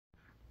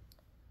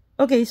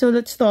Okay, so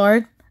let's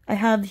start. I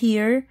have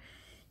here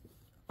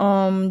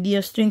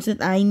the strings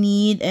that I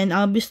need, and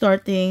I'll be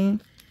starting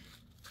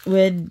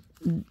with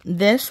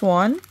this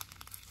one,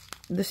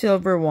 the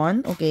silver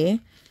one.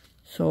 Okay,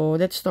 so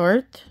let's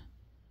start.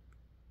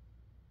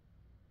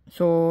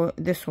 So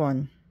this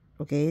one,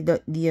 okay,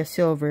 the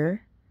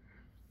silver.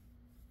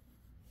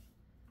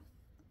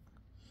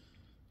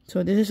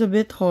 So this is a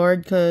bit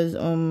hard because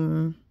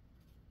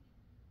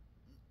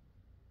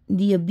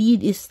the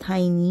bead is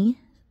tiny,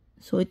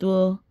 so it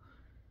will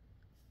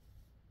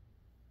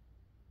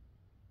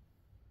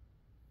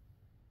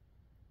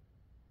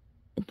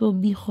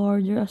be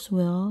harder as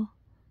well.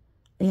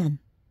 Ayan.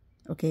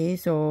 Okay,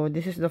 so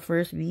this is the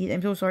first bead.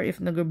 I'm so sorry if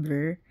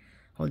nag-blur.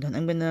 Hold on,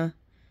 I'm gonna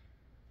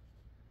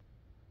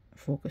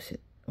focus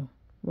it. Oh,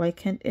 why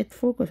can't it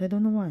focus? I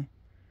don't know why.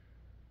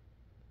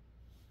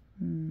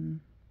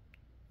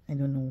 I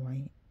don't know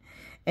why.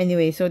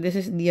 Anyway, so this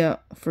is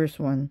the first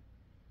one.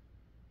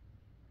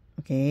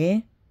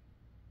 Okay.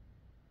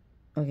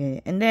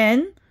 Okay, and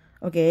then,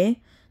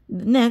 okay,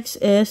 next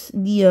is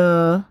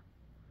the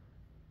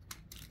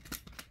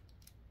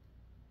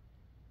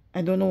I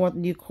don't know what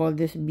do you call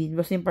this bead.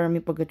 Basta yung parang may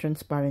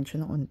pagka-transparent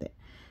siya ng onte.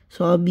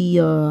 So, I'll be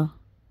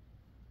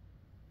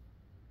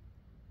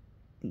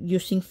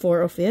using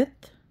 4 of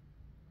it.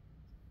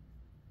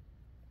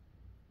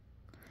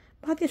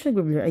 Bakit siya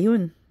nag-blur?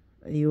 Ayun.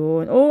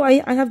 Ayun. Oh,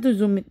 I have to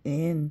zoom it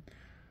in.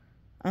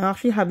 I'm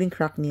actually having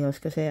cracked nails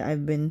kasi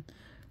I've been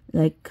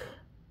like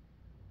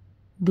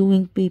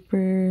doing paper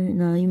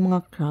na yung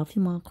mga craft,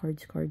 yung mga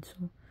cards.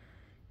 So,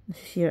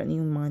 nasisira na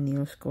yung mga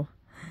nails ko.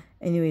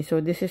 Anyway, so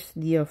this is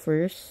the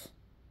first.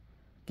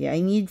 Okay,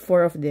 I need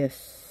 4 of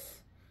this.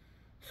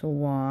 So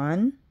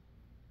 1.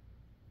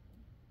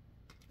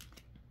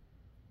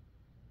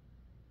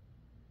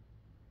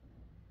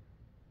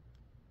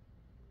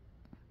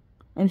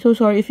 I'm so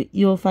sorry if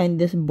you'll find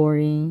this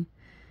boring.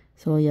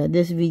 So yeah,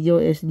 this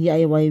video is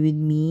DIY with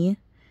me.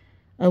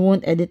 I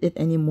won't edit it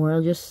anymore.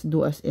 I'll just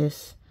do as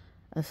is.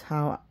 As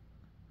how.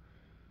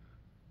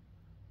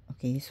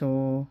 Okay,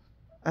 so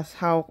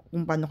as how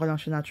kung paano ko lang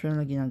siya natural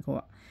na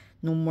ginagawa.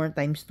 No more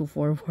times 2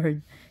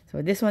 forward.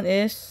 So this one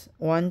is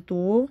 1,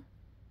 2.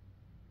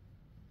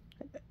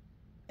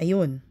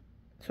 Ayun.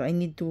 So I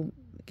need to.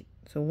 Okay.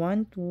 So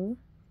 1, 2.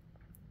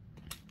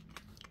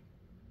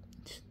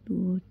 Let's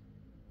do.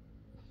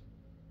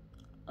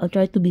 I'll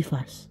try to be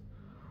fast.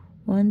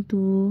 1,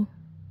 2,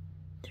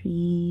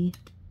 3,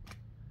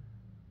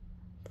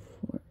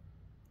 4.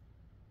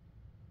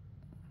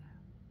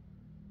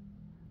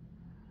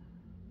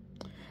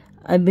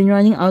 I've been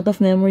running out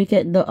of memory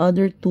kaya the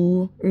other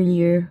 2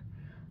 earlier.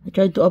 I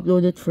tried to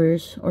upload it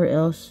first or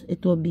else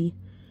it will be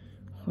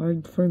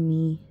hard for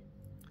me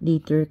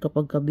later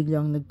kapag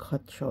biglang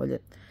nag-cut siya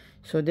ulit.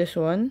 So this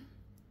one,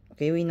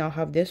 okay, we now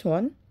have this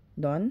one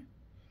done.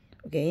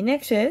 Okay,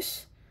 next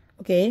is,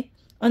 okay,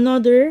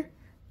 another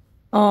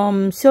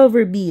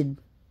silver bead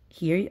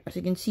here. As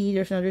you can see,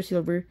 there's another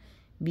silver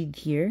bead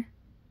here.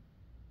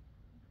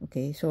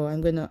 Okay, so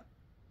I'm gonna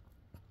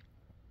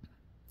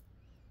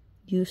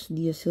use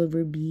the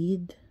silver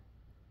bead.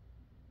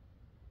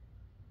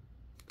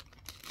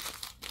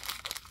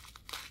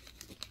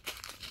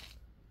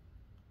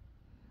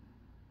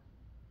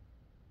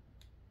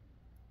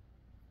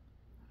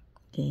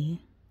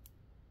 Okay,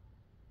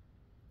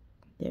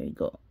 there you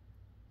go.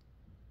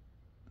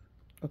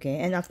 Okay,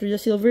 and after the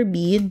silver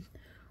bead,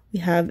 we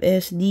have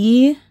is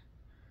the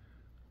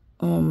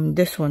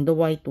this one, the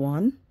white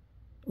one.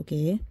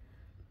 Okay,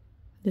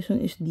 this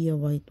one is the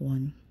white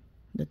one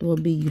that we'll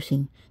be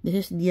using.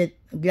 This is the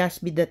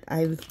glass bead that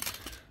I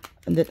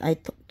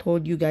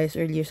told you guys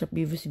earlier sa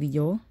previous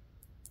video.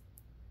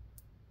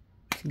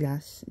 It's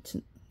glass.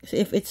 So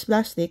if it's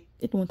plastic,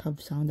 it won't have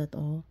sound at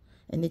all,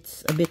 and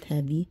it's a bit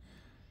heavy.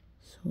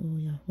 So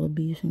yeah, we'll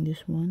be using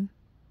this one.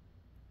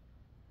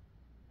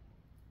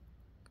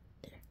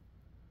 There.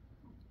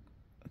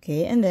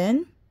 Okay, and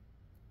then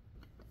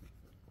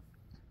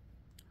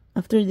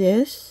after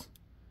this,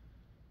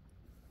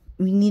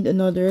 we need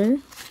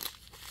another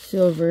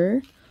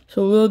silver.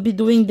 So we'll be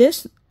doing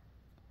this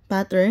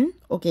pattern,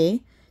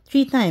 okay,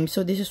 3 times.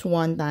 So this is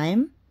 1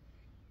 time.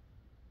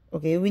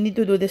 Okay, we need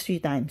to do this 3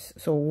 times.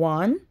 So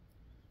 1,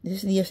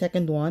 this is the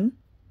second one.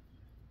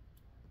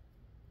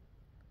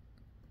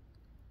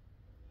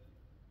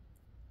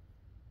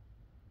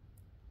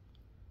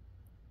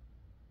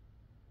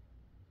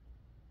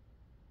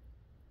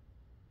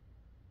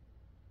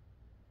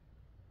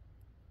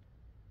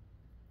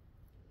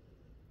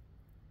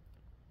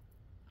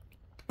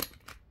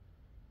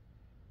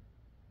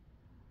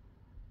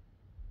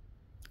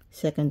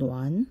 Second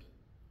one.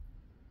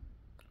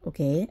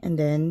 Okay, and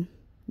then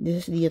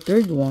this is the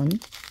third one.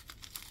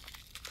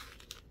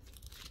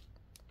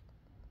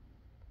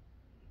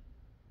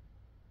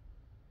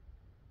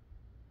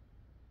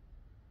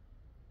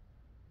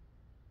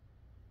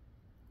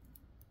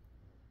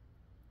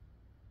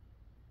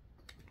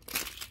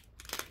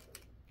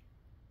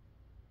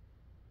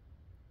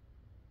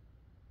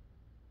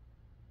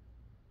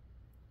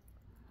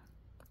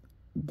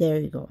 There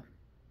you go.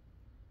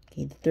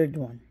 Okay, the third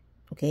one.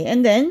 Okay,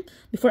 and then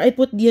before I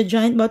put the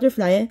giant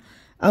butterfly,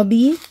 I'll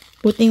be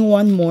putting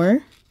one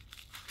more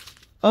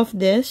of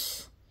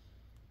this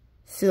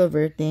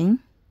silver thing.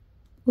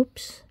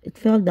 Oops, it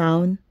fell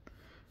down.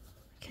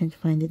 Can't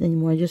find it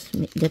anymore. Just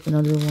get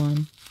another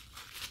one.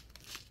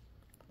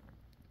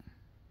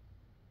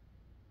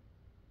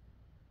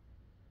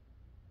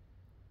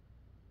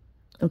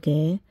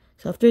 Okay,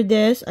 so after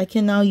this, I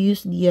can now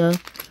use the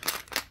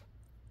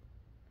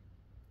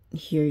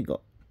here you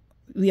go.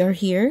 We are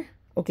here.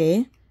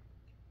 Okay.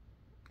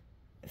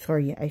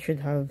 Sorry, I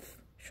should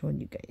have shown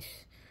you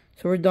guys.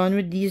 So we're done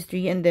with these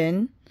three, and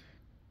then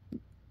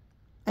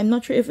I'm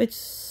not sure if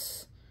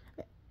it's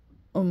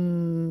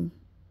you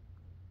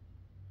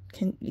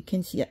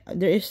can see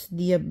there is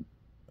the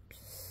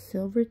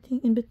silver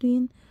thing in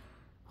between.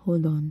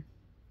 Hold on.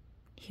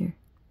 Here.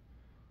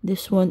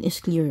 This one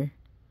is clearer.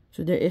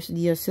 So there is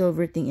the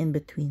silver thing in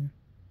between.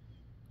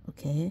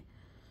 Okay.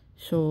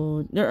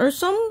 So there are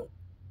some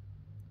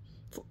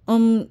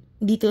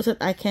details that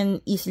I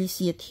can easily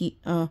see it here,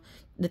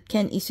 that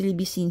can easily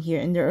be seen here,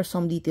 and there are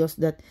some details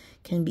that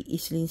can be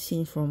easily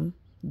seen from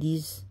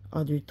these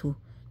other two.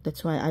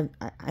 That's why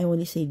I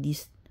only say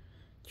these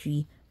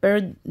three.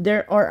 But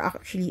there are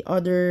actually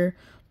other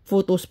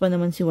photos pa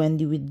naman si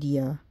Wendy with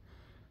the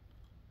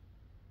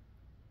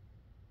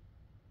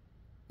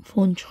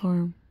phone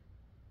charm.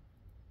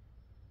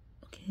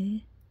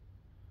 Okay.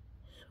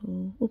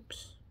 So,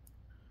 oops.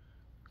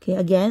 Okay,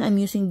 again, I'm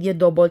using the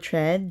double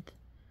thread.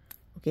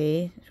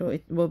 Okay, so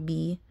it will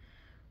be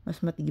mas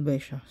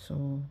matibay siya.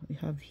 So, we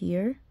have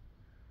here.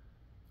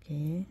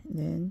 Okay, and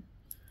then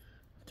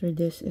after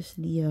this is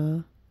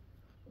the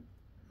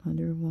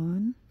other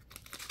one.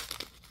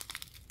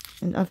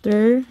 And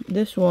after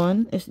this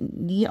one is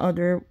the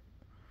other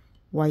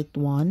white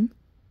one.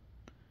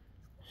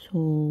 So,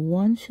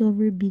 one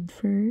silver bead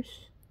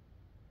first.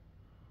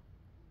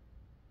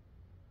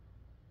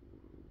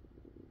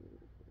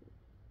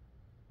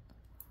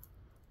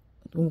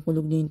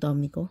 Tumukulog na yung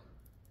tummy ko.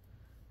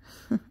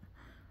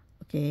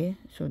 Okay,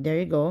 so there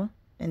you go.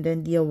 And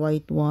then the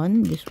white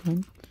one, this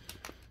one.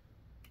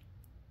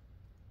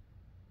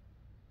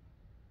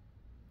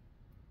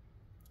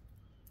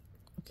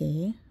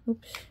 Okay,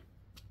 oops.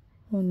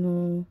 Oh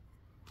no.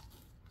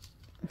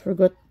 I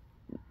forgot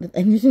that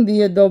I'm using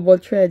the double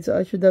thread, so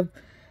I should have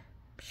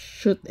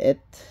shoot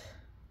it.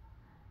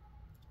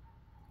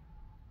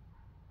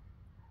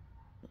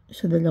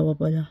 So, dalawa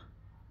pala.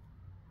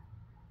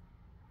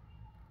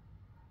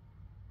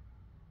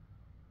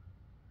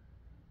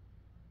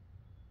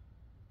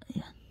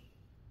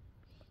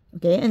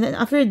 Okay, and then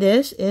after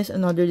this is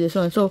another this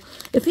one. So,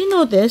 if you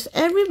notice,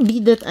 every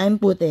bead that I'm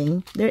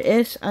putting, there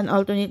is an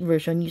alternate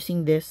version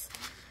using this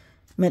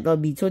metal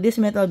bead. So, this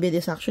metal bead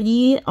is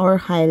actually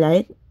our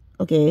highlight.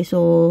 Okay,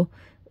 so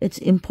it's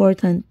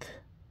important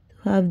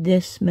to have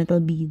this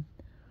metal bead.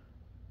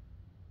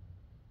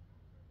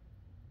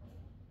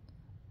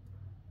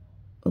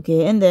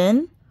 Okay, and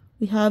then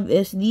we have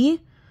is the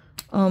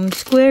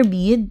square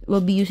bead.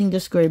 We'll be using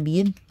the square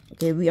bead.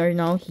 Okay, we are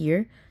now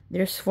here.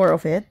 There's 4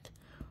 of it.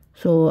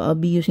 So, I'll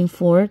be using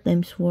 4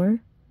 times 4.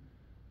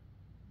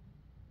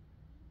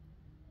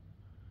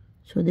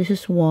 So, this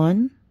is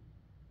 1.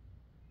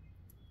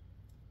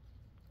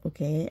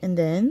 Okay, and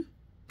then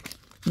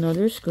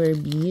another square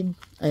bead.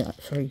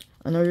 Sorry,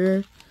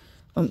 another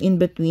in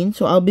between.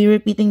 So, I'll be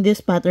repeating this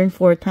pattern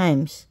 4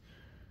 times.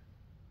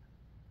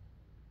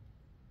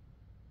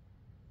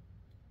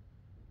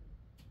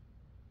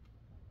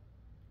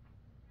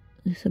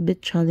 It's a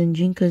bit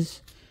challenging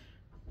because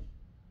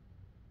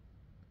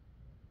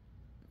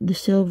the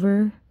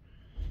silver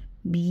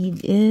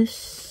bead is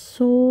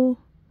so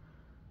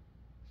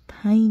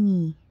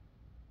tiny.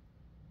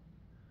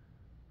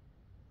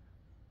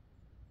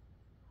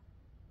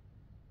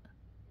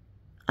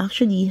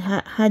 Actually,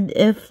 had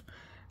if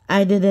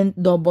I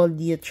didn't double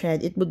the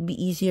thread, it would be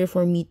easier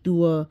for me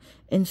to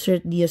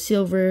insert the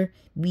silver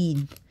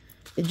bead.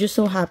 It just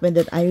so happened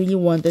that I really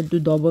wanted to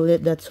double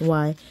it. That's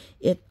why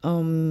it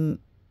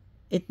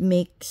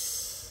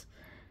makes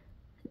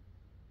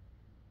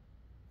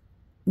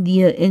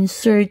the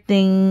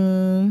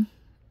inserting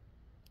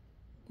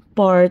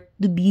part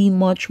to be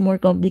much more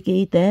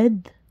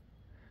complicated.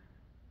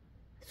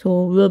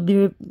 So, we'll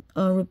be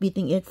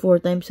repeating it 4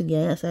 times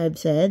again, as I've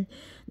said.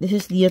 This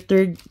is the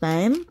 3rd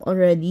time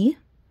already.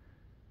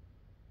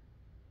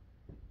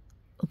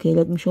 Okay,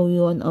 let me show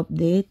you an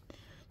update.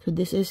 So,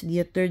 this is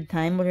the 3rd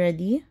time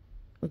already.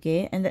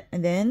 Okay, and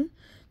then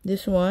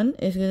this one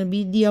is going to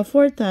be the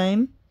 4th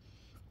time.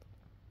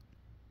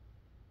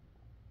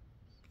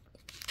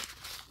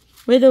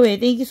 By the way,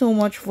 thank you so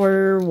much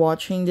for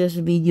watching this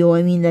video.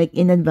 I mean, like,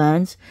 in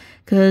advance.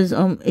 Because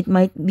it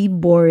might be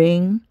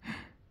boring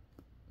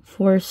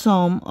for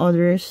some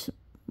others.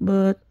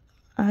 But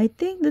I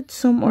think that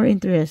some are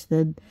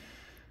interested.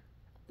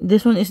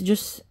 This one is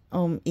just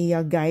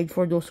a guide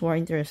for those who are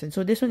interested.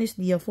 So, this one is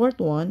the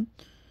 4th one.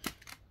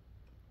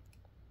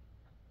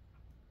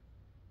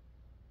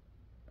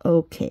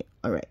 Okay,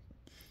 alright.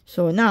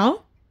 So,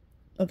 now,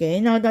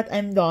 okay, now that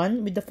I'm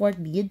done with the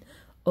 4th bead,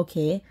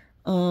 okay,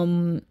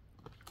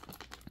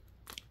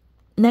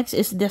 next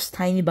is this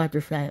tiny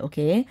butterfly,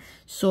 okay?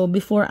 So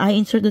before I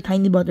insert the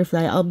tiny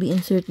butterfly, I'll be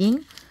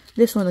inserting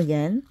this one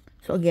again.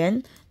 So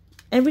again,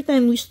 every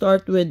time we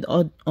start with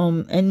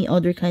any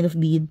other kind of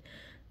bead,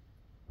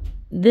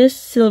 this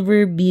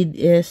silver bead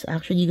is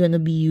actually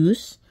gonna be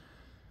used.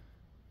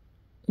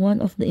 One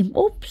of the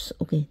oops,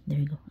 okay, there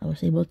you go. I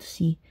was able to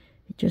see.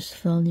 It just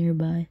fell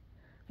nearby.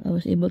 I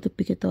was able to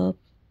pick it up.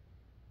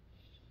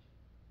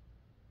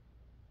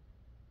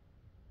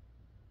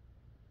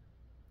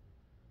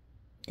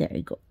 There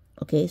you go.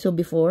 Okay, so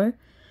before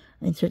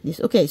I insert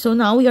this. Okay, so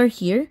now we are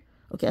here.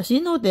 Okay, as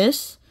you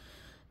notice,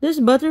 this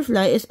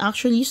butterfly is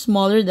actually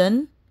smaller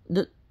than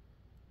the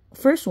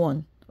first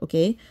one.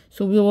 Okay,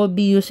 so we will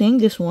be using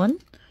this one,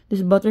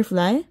 this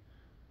butterfly.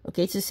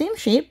 Okay, it's the same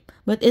shape,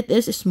 but it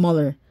is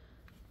smaller.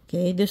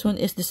 Okay, this one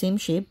is the same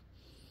shape.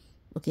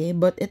 Okay,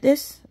 but it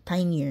is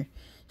tinier.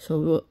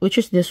 So, which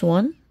is this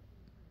one.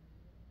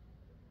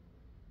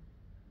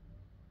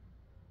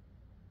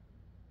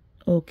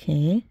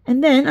 Okay,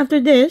 and then after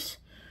this,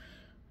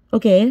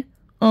 okay,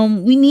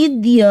 we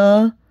need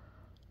the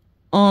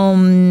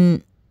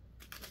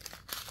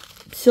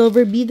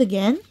silver bead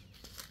again.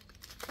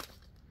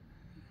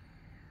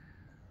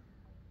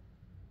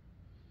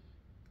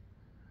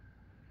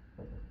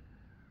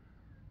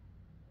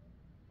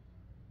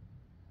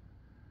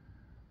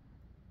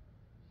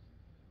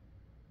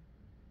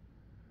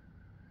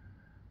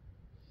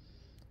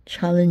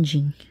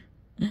 Challenging.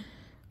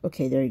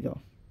 Okay, there you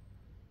go.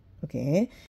 Okay,